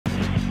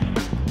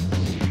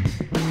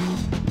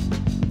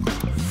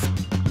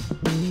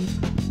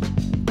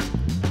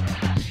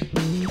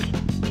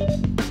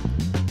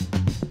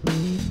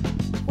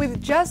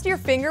just your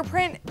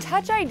fingerprint,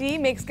 Touch ID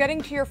makes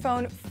getting to your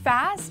phone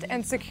fast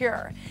and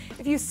secure.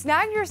 If you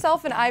snagged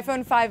yourself an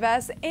iPhone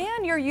 5S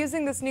and you're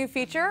using this new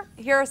feature,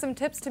 here are some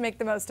tips to make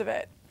the most of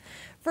it.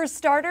 For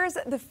starters,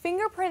 the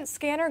fingerprint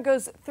scanner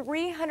goes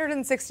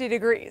 360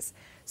 degrees,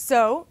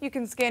 so you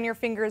can scan your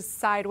fingers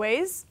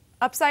sideways,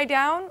 upside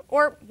down,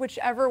 or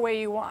whichever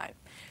way you want.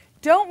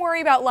 Don't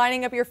worry about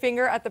lining up your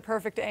finger at the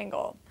perfect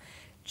angle.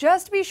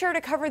 Just be sure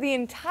to cover the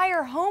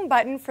entire home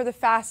button for the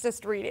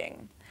fastest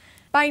reading.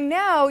 By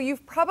now,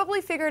 you've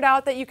probably figured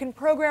out that you can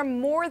program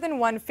more than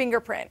one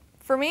fingerprint.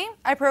 For me,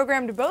 I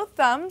programmed both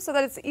thumbs so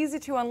that it's easy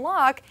to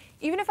unlock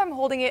even if I'm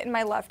holding it in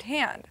my left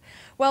hand.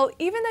 Well,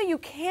 even though you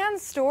can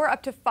store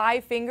up to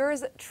 5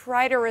 fingers,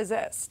 try to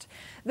resist.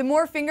 The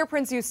more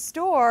fingerprints you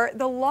store,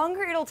 the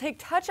longer it'll take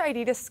Touch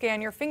ID to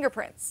scan your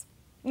fingerprints.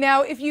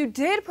 Now, if you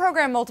did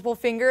program multiple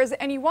fingers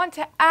and you want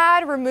to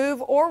add,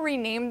 remove, or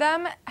rename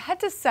them, head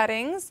to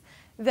Settings,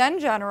 then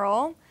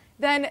General,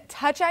 then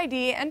Touch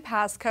ID and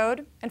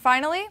Passcode, and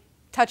finally,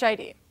 Touch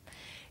ID.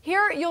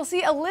 Here, you'll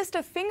see a list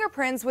of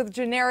fingerprints with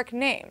generic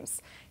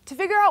names. To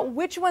figure out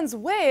which one's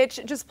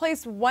which, just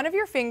place one of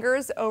your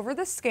fingers over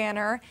the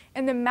scanner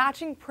and the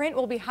matching print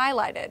will be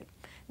highlighted.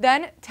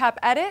 Then tap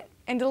Edit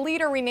and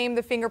delete or rename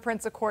the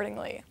fingerprints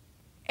accordingly.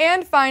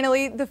 And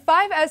finally, the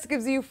 5S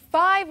gives you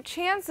 5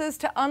 chances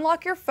to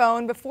unlock your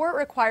phone before it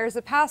requires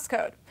a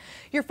passcode.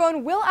 Your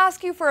phone will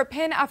ask you for a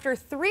PIN after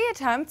 3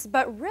 attempts,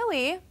 but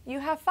really, you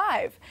have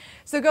 5.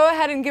 So go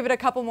ahead and give it a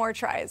couple more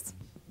tries.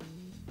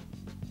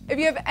 If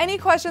you have any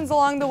questions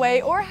along the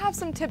way or have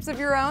some tips of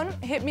your own,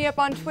 hit me up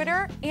on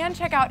Twitter and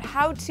check out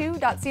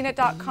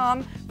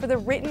howto.cnet.com for the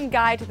written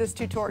guide to this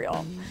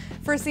tutorial.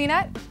 For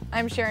CNET,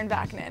 I'm Sharon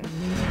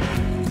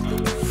Vaknin.